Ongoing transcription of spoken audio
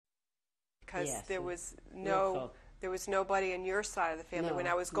because Yes, there was local. there was nobody on your side of the family. No, When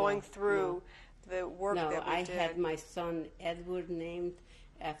I was going no, through the work No, that we I did. had my son Edward named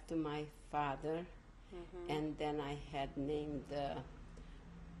after my father, and then I had named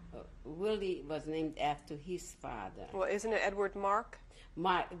Willie was named after his father. Well, isn't it Edward Mark?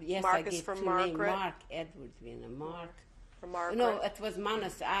 Mark, yes, Mark I is gave for two names. Margaret. Mark Edward Wiener. Mark. For Margaret? No, it was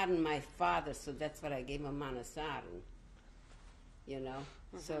Manus Aaron, my father, so that's what I gave him, Manus Aaron. You know,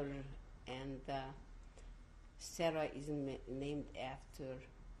 so and Sarah is named after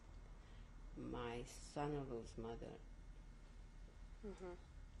my son-in-law's mother.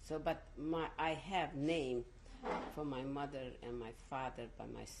 So, but I have name for my mother and my father by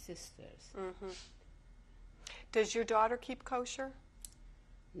my sisters. Does your daughter keep kosher?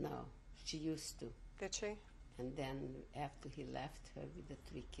 No, she used to. Did she? And then after he left her with the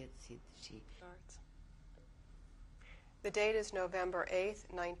 3 kids, she... The date is November 8th,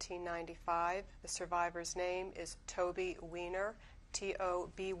 1995. The survivor's name is Toby Wiener,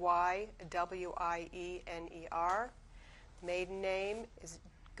 TobyWiener. Maiden name is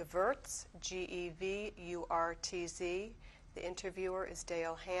Gevurtz, Gevurtz. The interviewer is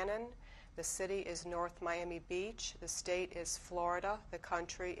Dale Hannon. The city is North Miami Beach. The state is Florida. The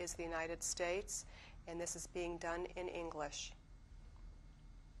country is the United States. And this is being done in English.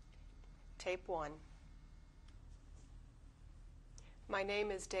 Tape 1. My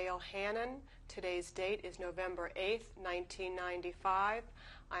name is Dale Hannon. Today's date is November 8th, 1995.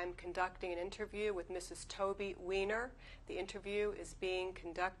 I am conducting an interview with Mrs. Toby Wiener. The interview is being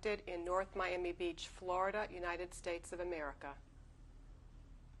conducted in North Miami Beach, Florida, United States of America.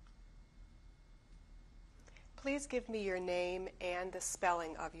 Please give me your name and the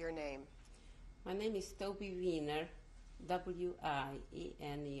spelling of your name. My name is Toby Wiener, Wiener.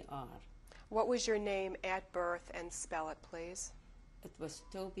 What was your name at birth, and spell it, please? It was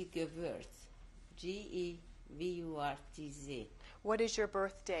Toby Gevurtz, Gevurtz. What is your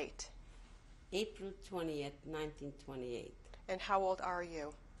birth date? April 20th, 1928. And how old are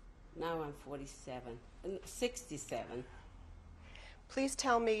you? Now I'm 67. Please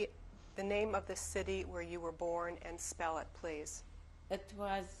tell me the name of the city where you were born and spell it, please. It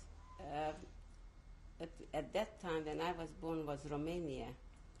was, at that time when I was born was Romania.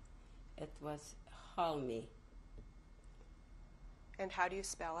 It was Halmi. And how do you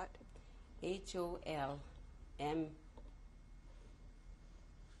spell it? Holmeu.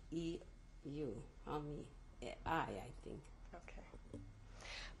 Halmi. I think. Okay.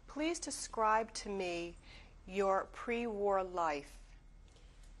 Please describe to me your pre-war life.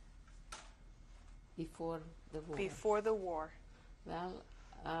 Before the war. Before the war. Well,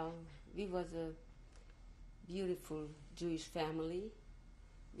 we was a beautiful Jewish family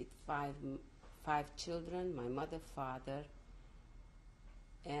with five children, my mother, father,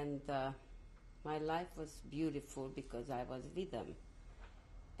 and my life was beautiful because I was with them,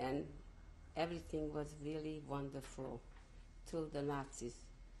 and everything was really wonderful till the Nazis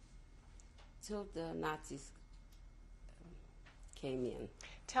came in.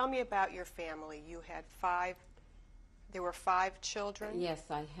 Tell me about your family. You had there were 5 children?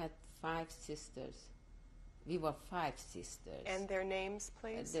 Yes, I had 5 sisters. We were 5 sisters. And their names,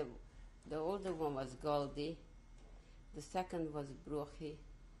 please? The older one was Goldie. The second was Grandma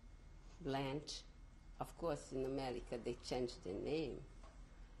Blanche. Of course, in America, they changed the name.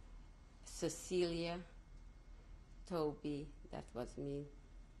 Cecilia, Toby, that was me.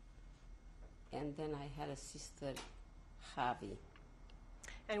 And then I had a sister, Javi.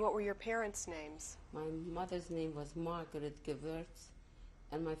 And what were your parents' names? My mother's name was Margaret Gevurtz,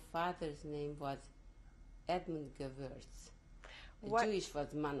 and my father's name was Edmund Gevurtz. The Jewish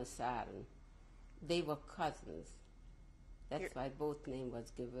was Manus Aaron. They were cousins. That's why both name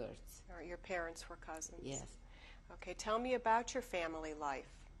was Gevurtz. All right, your parents were cousins. Yes. Okay, tell me about your family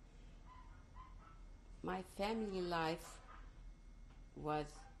life. My family life was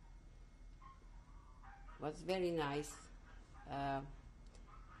very nice.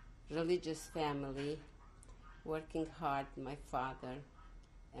 Religious family, working hard, my father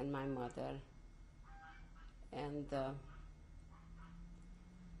and my mother. And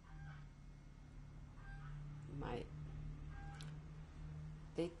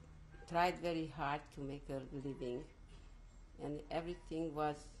they tried very hard to make a living, and everything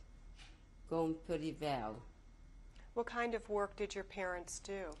was going pretty well. What kind of work did your parents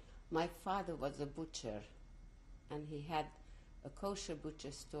do? My father was a butcher, and he had a kosher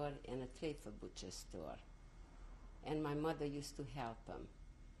butcher store and a treifa butcher store. And my mother used to help him.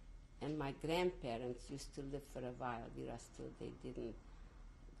 And my grandparents used to live for a while with us till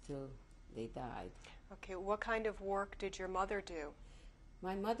they died. Okay, what kind of work did your mother do?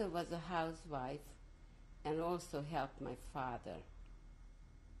 My mother was a housewife and also helped my father.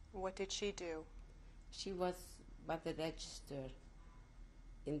 What did she do? She was by the register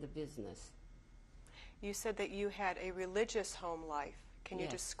in the business. You said that you had a religious home life. Can you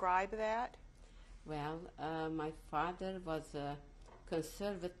Yes. describe that? Well, my father was a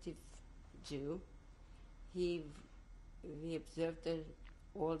conservative Jew. He observed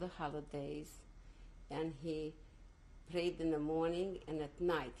all the holidays, and he prayed in the morning and at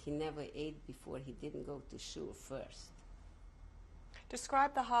night. He never ate before he didn't go to shul first.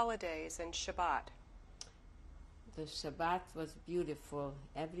 Describe the holidays and Shabbat. The Shabbat was beautiful.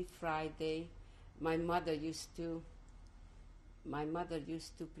 Every Friday, my mother used to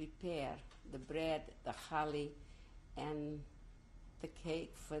prepare the bread, the challah, and the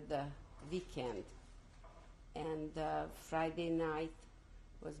cake for the weekend. And Friday night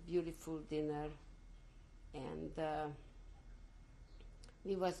was beautiful dinner, and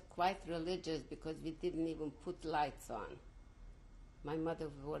we was quite religious because we didn't even put lights on. My mother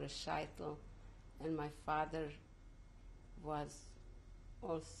wore a sheitel, and my father was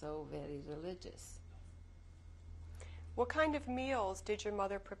also very religious. What kind of meals did your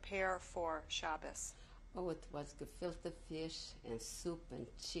mother prepare for Shabbos? Oh, it was gefilte fish and soup and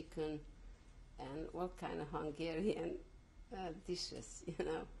chicken and all kind of Hungarian dishes, you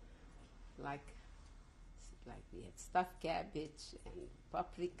know, like we had stuffed cabbage and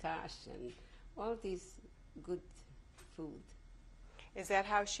paprikash and all these good food. Is that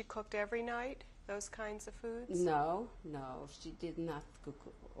how she cooked every night, those kinds of foods? No, she did not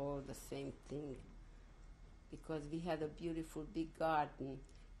cook all the same thing because we had a beautiful big garden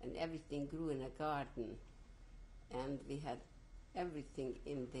and everything grew in a garden, and we had everything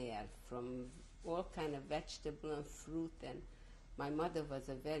in there from all kind of vegetable and fruit, and my mother was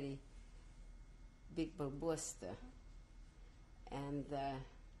a very big balbuster, and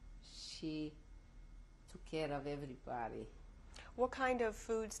she took care of everybody. What kind of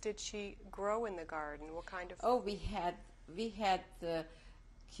foods did she grow in the garden? What kind of? Oh, we had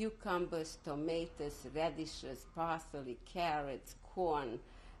cucumbers, tomatoes, radishes, parsley, carrots, corn,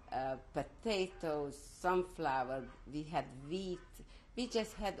 potatoes, sunflower. We had wheat. We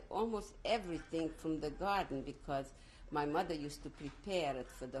just had almost everything from the garden because my mother used to prepare it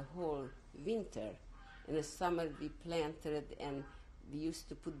for the whole winter. In the summer we planted it, and we used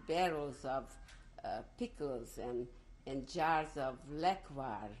to put barrels of pickles and jars of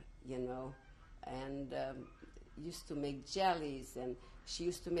liqueur, you know, and used to make jellies, and she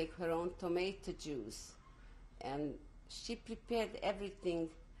used to make her own tomato juice. And she prepared everything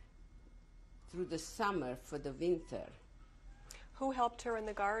through the summer for the winter. Who helped her in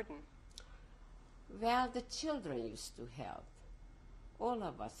the garden? Well, the children used to help. All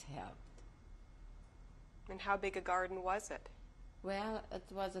of us helped. And how big a garden was it? Well, it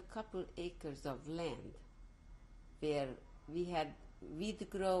was a couple acres of land where we had wheat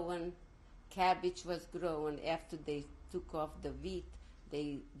growing, cabbage was growing. After they took off the wheat,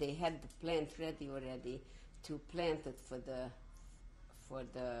 they had the plant ready already to plant it for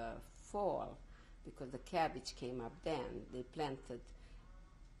the fall, because the cabbage came up then. They planted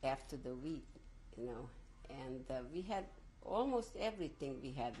after the wheat, you know. And we had almost everything.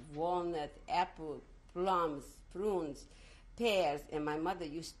 We had walnut, apple, plums, prunes, pears, and my mother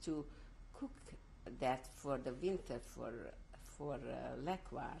used to cook that for the winter for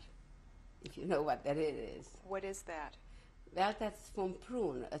liqueur, if you know what that is. What is that? Well, that's from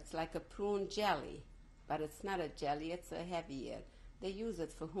prune. It's like a prune jelly, but it's not a jelly, it's a heavier. They use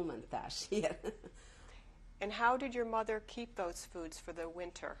it for humantash here. And how did your mother keep those foods for the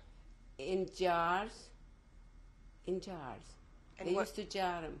winter? In jars. In jars. And they what, used to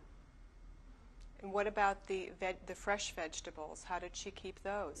jar them. And what about the fresh vegetables? How did she keep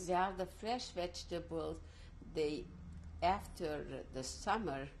those? Well, the fresh vegetables, after the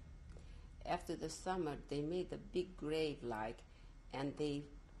summer, they made a big grave and they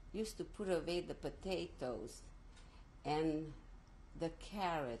used to put away the potatoes and the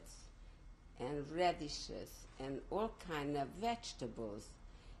carrots and radishes and all kind of vegetables,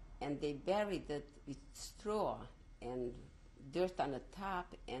 and they buried it with straw and dirt on the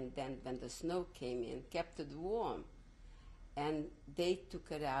top, and then when the snow came in, kept it warm. And they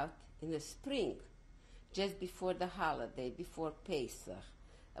took it out in the spring, just before the holiday, before Pesach.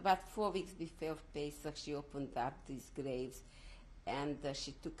 About 4 weeks before Pesach, she opened up these graves, and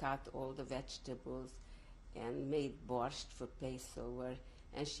she took out all the vegetables and made borscht for Passover.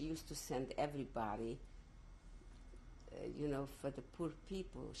 And she used to send everybody, for the poor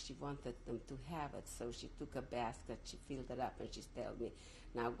people. She wanted them to have it. So she took a basket, she filled it up, and she told me,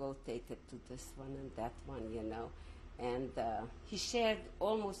 now go take it to this one and that one, And he shared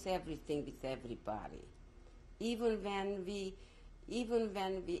almost everything with everybody. Even when we,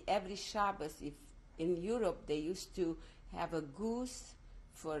 every Shabbos, if in Europe they used to have a goose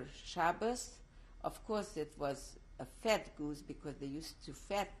for Shabbos. Of course, it was a fat goose because they used to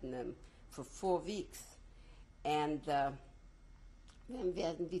fatten them for 4 weeks. And when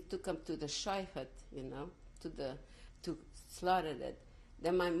we took them to the Shoah, to slaughter it,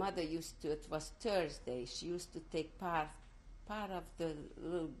 then my mother used to, it was Thursday, she used to take part of the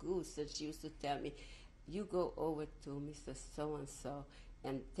little goose, and she used to tell me, you go over to Mr. So-and-so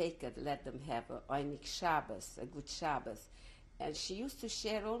and take it, let them have a Oimik Shabbos, a good Shabbos. And she used to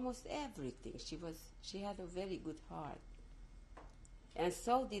share almost everything. She had a very good heart. And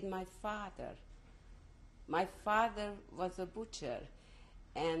so did my father. My father was a butcher,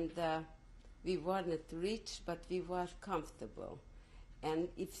 and we weren't rich, but we were comfortable. And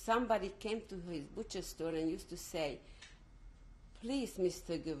if somebody came to his butcher store and used to say, please,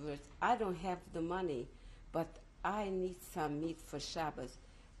 Mr. Gevurtz, I don't have the money, but I need some meat for Shabbos.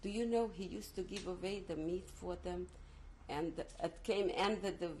 Do you know he used to give away the meat for them? And it came end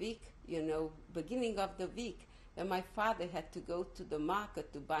of the week, beginning of the week, when my father had to go to the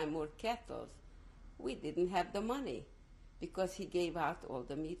market to buy more kettles. We didn't have the money because he gave out all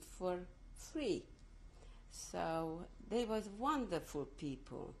the meat for free. So they was wonderful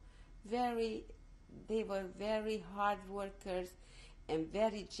people. They were very hard workers and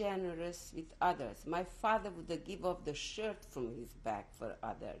very generous with others. My father would give up the shirt from his back for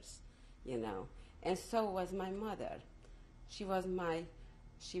others, and so was my mother.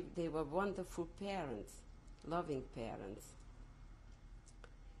 They were wonderful parents, loving parents.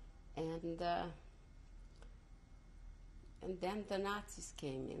 And then the Nazis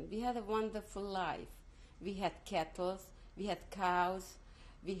came in. We had a wonderful life. We had kettles, we had cows,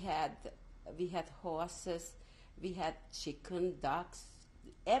 we had horses, we had chicken, ducks,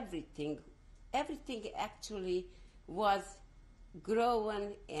 everything. Everything actually was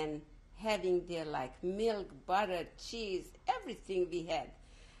growing and having there, like milk, butter, cheese, everything we had.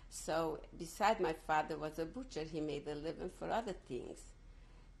 So beside my father was a butcher, he made a living for other things.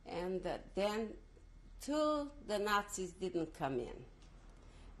 And then till the Nazis didn't come in.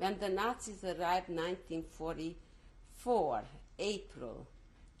 When the Nazis arrived in 1944, April,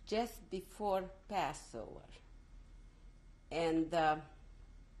 just before Passover, and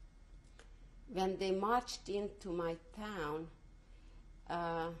when they marched into my town,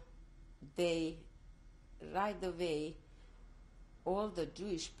 they, right away, all the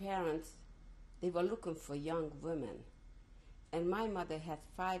Jewish parents, they were looking for young women. And my mother had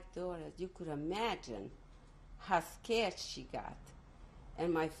 5 daughters. You could imagine how scared she got.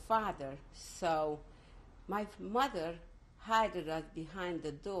 And my father, so my mother hid us behind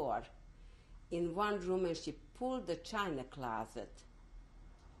the door in one room, and she pulled the china closet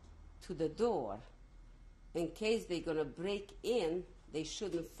to the door. In case they're going to break in, they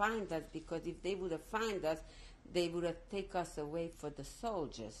shouldn't find us, because if they would have found us, they would have taken us away for the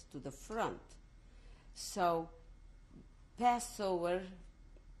soldiers to the front. So Passover,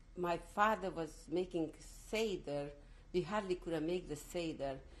 my father was making Seder. We hardly could have made the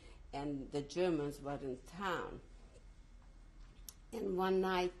Seder, and the Germans were in town. And one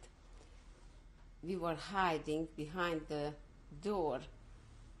night, we were hiding behind the door.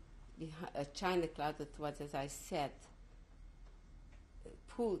 A china closet was, as I said,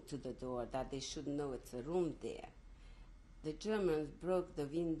 pulled to the door, that they should know it's a room there. The Germans broke the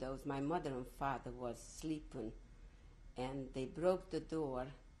windows. My mother and father was sleeping, and they broke the door,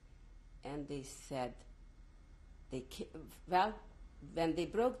 and they said, when they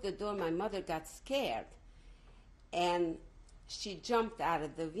broke the door, my mother got scared, and she jumped out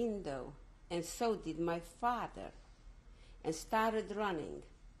of the window, and so did my father, and started running.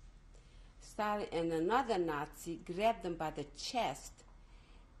 And another Nazi grabbed them by the chest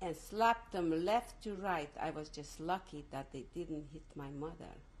and slapped them left to right. I was just lucky that they didn't hit my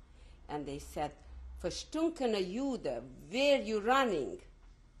mother. And they said, "Verstunkene Jude, where you running?"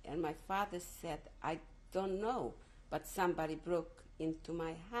 And my father said, "I don't know, but somebody broke into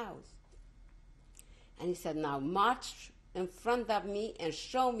my house." And he said, "Now march in front of me and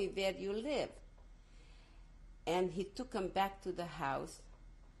show me where you live." And he took them back to the house.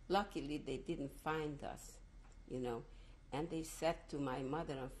 Luckily, they didn't find us, And they said to my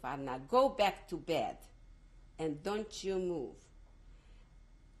mother and father, "Now go back to bed and don't you move."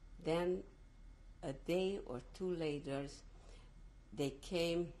 Then a day or two later, they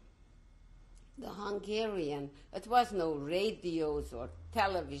came, the Hungarian. It was no radios or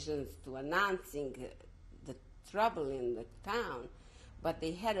televisions to announcing the trouble in the town, but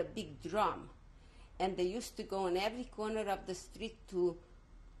they had a big drum. and they used to go in every corner of the street to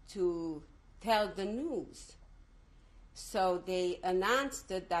tell the news. So they announced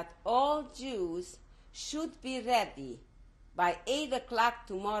that all Jews should be ready by 8 o'clock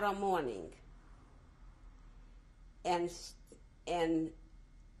tomorrow morning. And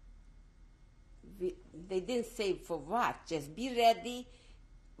they didn't say for what, just be ready,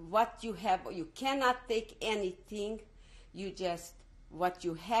 what you have, you cannot take anything, you just, what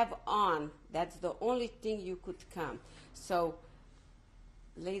you have on, that's the only thing you could come. So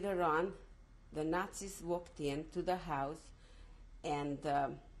later on, the Nazis walked into the house, and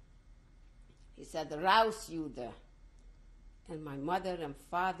he said, "Raus, Jude." And my mother and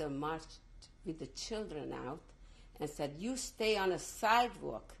father marched with the children out and said, "You stay on a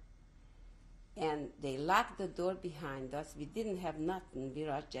sidewalk." And they locked the door behind us. We didn't have nothing. We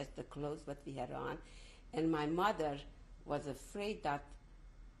were just the clothes what we had on. And my mother was afraid that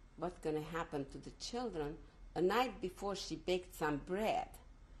what's going to happen to the children. A night before, she baked some bread.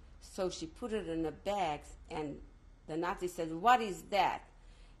 So she put it in a bag, and the Nazi said, "What is that?"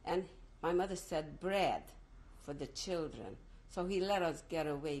 And my mother said, "Bread for the children." So he let us get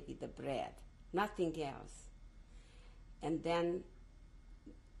away with the bread, nothing else. And then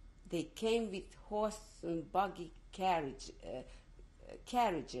they came with horse and buggy carriages,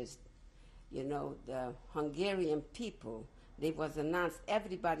 you know, the Hungarian people. They was announced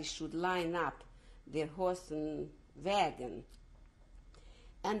everybody should line up their horse and wagon.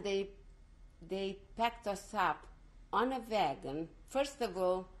 And they packed us up on a wagon. First of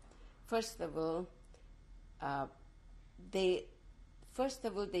all, they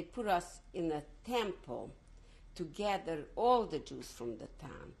put us in a temple to gather all the Jews from the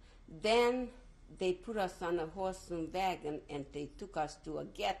town. Then they put us on a horse and wagon, and they took us to a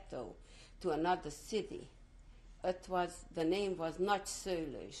ghetto, to another city. The name was not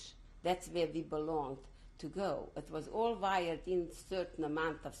Sölisch. That's where we belonged to go. It was all wired in a certain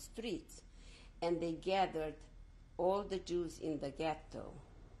amount of streets, and they gathered all the Jews in the ghetto.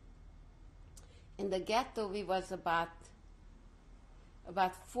 In the ghetto, we was about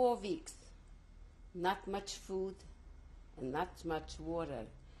 4 weeks. Not much food and not much water.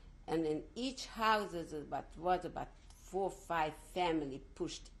 And in each house was about 4 or 5 families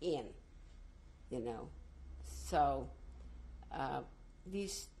pushed in, you know. So we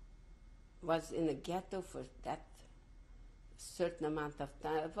was in a ghetto for that certain amount of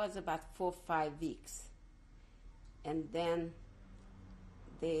time. It was about 4 or 5 weeks. And then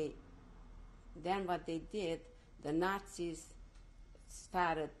what they did, the Nazis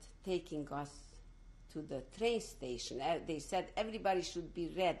started taking us to the train station. They said everybody should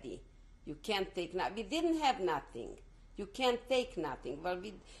be ready. You can't take nothing. We didn't have nothing. You can't take nothing. Well,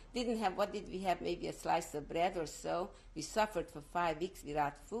 we didn't have, what did we have? Maybe a slice of bread or so. We suffered for 5 weeks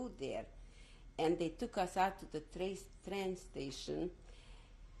without food there. And they took us out to the train station,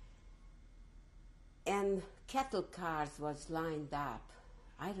 and cattle cars was lined up.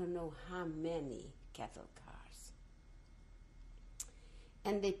 I don't know how many cattle cars.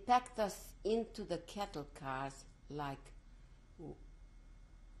 And they packed us into the cattle cars like,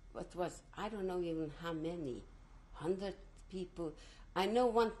 what was, I don't know even how many, 100 people. I know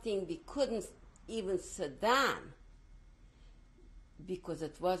one thing, we couldn't even sit down because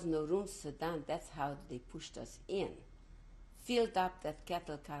it was no room to sit down. That's how they pushed us in. Filled up that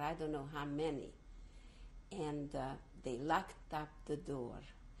cattle car, I don't know how many. And they locked up the door.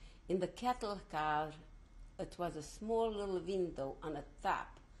 In the cattle car, it was a small little window on the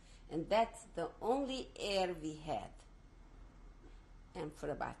top, and that's the only air we had. And for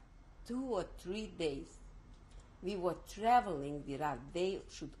about 2 or 3 days, we were traveling without they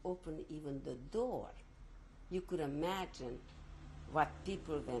should open even the door. You could imagine what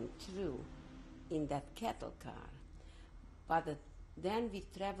people went through in that cattle car. But then we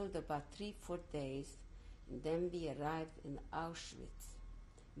traveled about 3-4 days, and then we arrived in Auschwitz.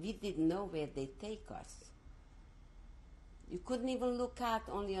 We didn't know where they take us. You couldn't even look out,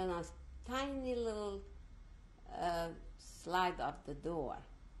 only on a tiny little slide of the door.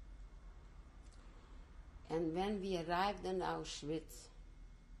 And when we arrived in Auschwitz,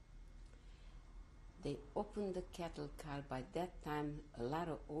 they opened the cattle car. By that time, a lot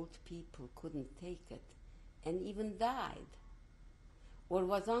of old people couldn't take it and even died or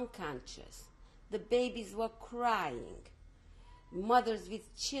was unconscious. The babies were crying, mothers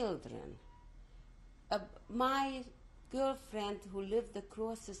with children. My girlfriend who lived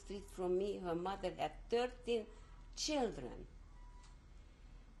across the street from me, her mother had 13 children.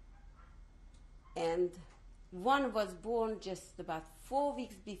 And one was born just about 4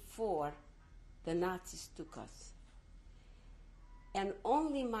 weeks before the Nazis took us. And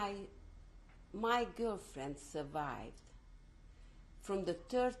only my my girlfriend survived. From the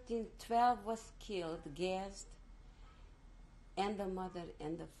 13, 12 was killed, gassed, and the mother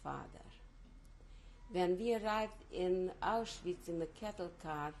and the father. When we arrived in Auschwitz in the cattle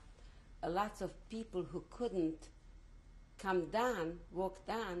car, a lot of people who couldn't come down, walk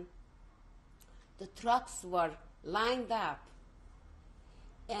down, the trucks were lined up,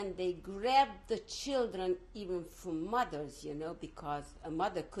 and they grabbed the children, even from mothers, because a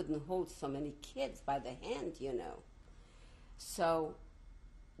mother couldn't hold so many kids by the hand, So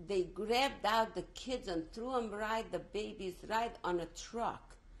they grabbed out the kids and threw them the babies right on a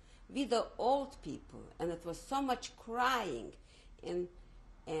truck with the old people. And it was so much crying and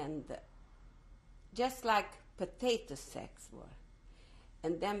just like potato sacks were.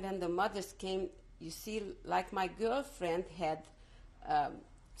 And then when the mothers came, you see, like my girlfriend had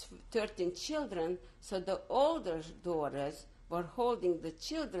 13 children, so the older daughters were holding the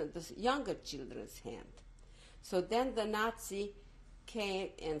younger children's hand. So then the Nazi came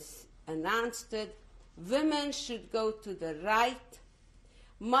and announced it, women should go to the right,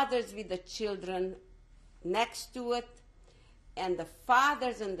 mothers with the children next to it, and the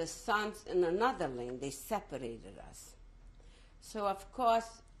fathers and the sons in another lane. They separated us. So, of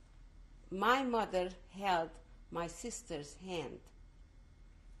course, my mother held my sister's hand.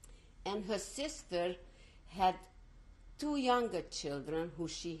 And her sister had 2 younger children who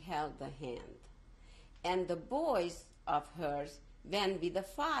she held the hand. And the boys of hers went with the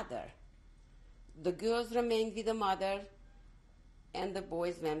father. The girls remained with the mother, and the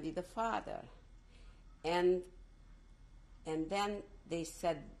boys went with the father. And then they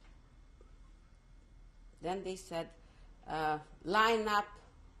said, line up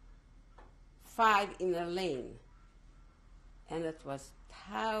 5 in a lane. And it was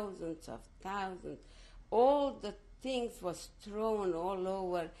thousands of thousands. All the things was thrown all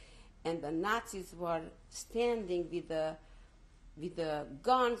over, and the Nazis were standing with the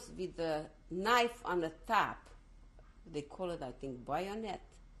guns, with the knife on the top. They call it, I think, bayonet.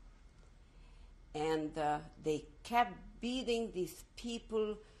 And they kept beating these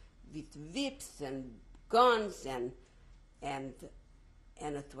people with whips and guns, and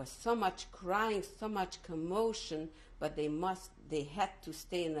it was so much crying, so much commotion, but they had to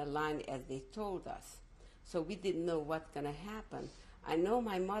stay in a line as they told us. So we didn't know what's going to happen. I know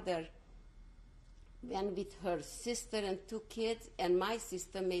my mother went with her sister and 2 kids, and my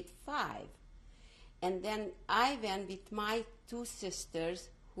sister made 5. And then I went with my 2 sisters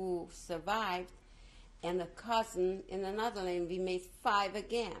who survived, and a cousin in another lane. We made 5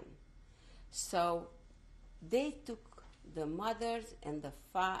 again. So they took the mothers and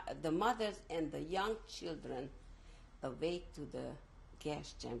the young children away to the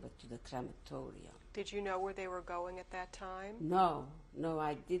gas chamber, to the crematorium. Did you know where they were going at that time? No,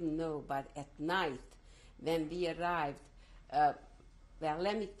 I didn't know. But at night, when we arrived, well,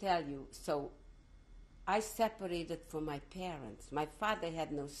 let me tell you. So I separated from my parents. My father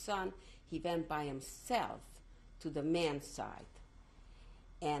had no son. He went by himself to the man's side.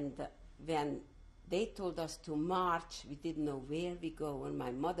 And when they told us to march, we didn't know where we go. And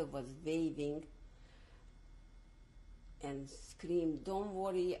my mother was waving and screamed, "Don't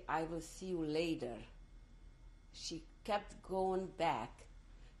worry, I will see you later." She kept going back.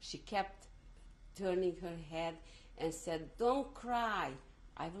 She kept turning her head and said, "Don't cry,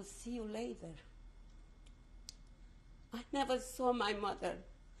 I will see you later." I never saw my mother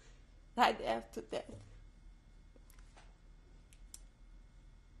right after that.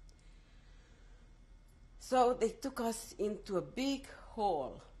 So they took us into a big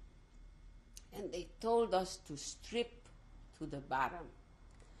hall, and they told us to strip to the bottom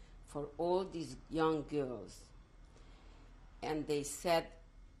for all these young girls. And they said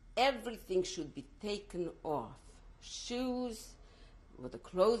everything should be taken off, shoes, with the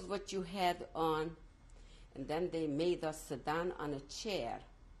clothes what you had on. And then they made us sit down on a chair,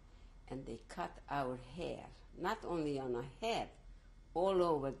 and they cut our hair, not only on our head, all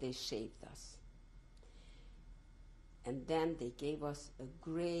over they shaved us. And then they gave us a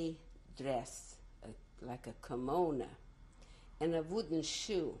gray dress, like a kimono, and a wooden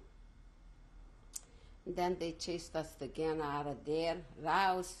shoe. And then they chased us again out of there,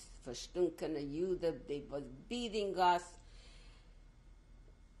 raus, verstunkene Juden. They was beating us,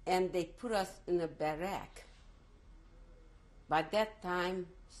 and they put us in a barrack. By that time,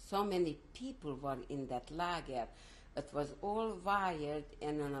 so many people were in that lager. It was all wired,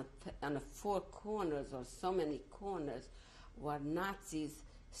 and on the 4 corners, or so many corners, were Nazis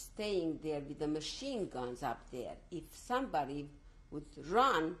staying there with the machine guns up there. If somebody would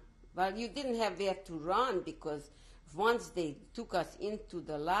run, well, you didn't have where to run, because once they took us into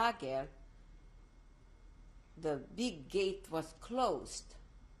the lager, the big gate was closed.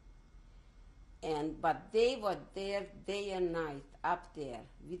 But they were there day and night up there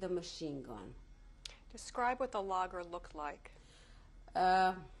with a machine gun. Describe what the lager looked like.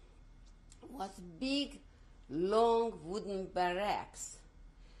 Was big, long wooden barracks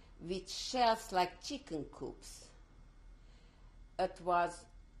with shelves like chicken coops. It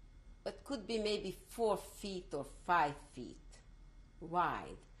could be maybe 4 feet or 5 feet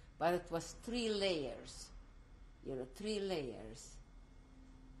wide, but it was 3 layers, 3 layers.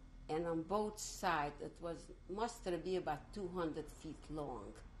 And on both sides, it must be about 200 feet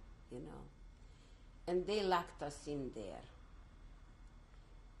long, And they locked us in there.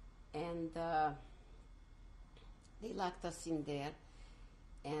 And they locked us in there,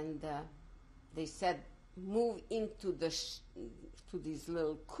 and they said, move into to these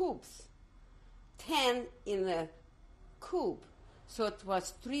little cubes, 10 in a cube. So it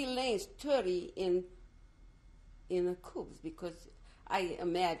was 3 lanes, 30 in a cubes, because I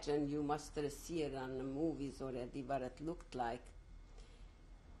imagine you must have seen it on the movies already what it looked like.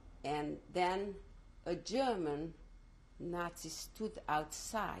 And then a German Nazi stood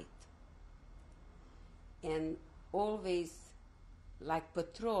outside and always like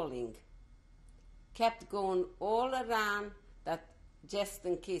patrolling, kept going all around that just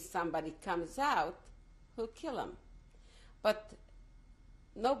in case somebody comes out, he'll kill him. But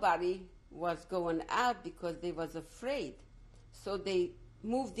nobody was going out because they was afraid. So they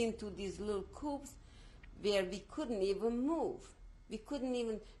moved into these little cubes where we couldn't even move. We couldn't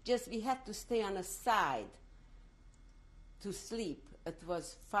even, we had to stay on a side to sleep. It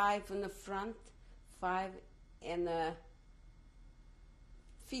was 5 in the front, 5 and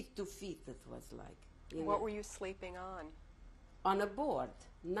feet to feet it was like. What were you sleeping on? On a board.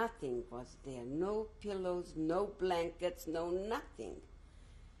 Nothing was there. No pillows, no blankets, no nothing.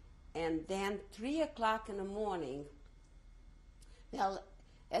 And then 3 o'clock in the morning, well,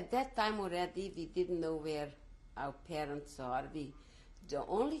 at that time already we didn't know where our parents are. The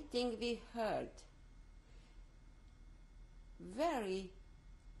only thing we heard, very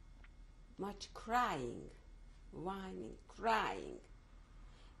much crying, whining, crying.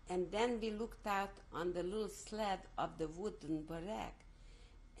 And then we looked out on the little sled of the wooden barrack,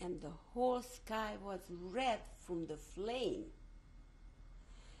 and the whole sky was red from the flame.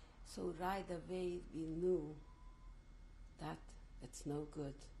 So right away we knew that it's no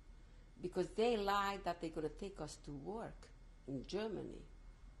good, because they lied that they're going to take us to work in Germany.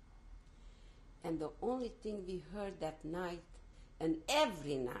 And the only thing we heard that night, and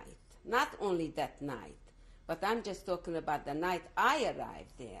every night, not only that night, but I'm just talking about the night I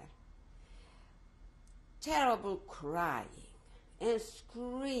arrived there, terrible crying and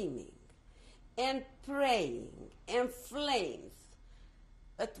screaming and praying and flames.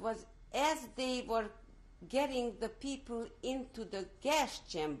 It was as they were getting the people into the gas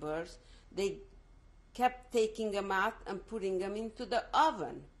chambers, they kept taking them out and putting them into the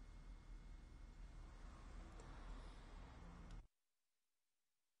oven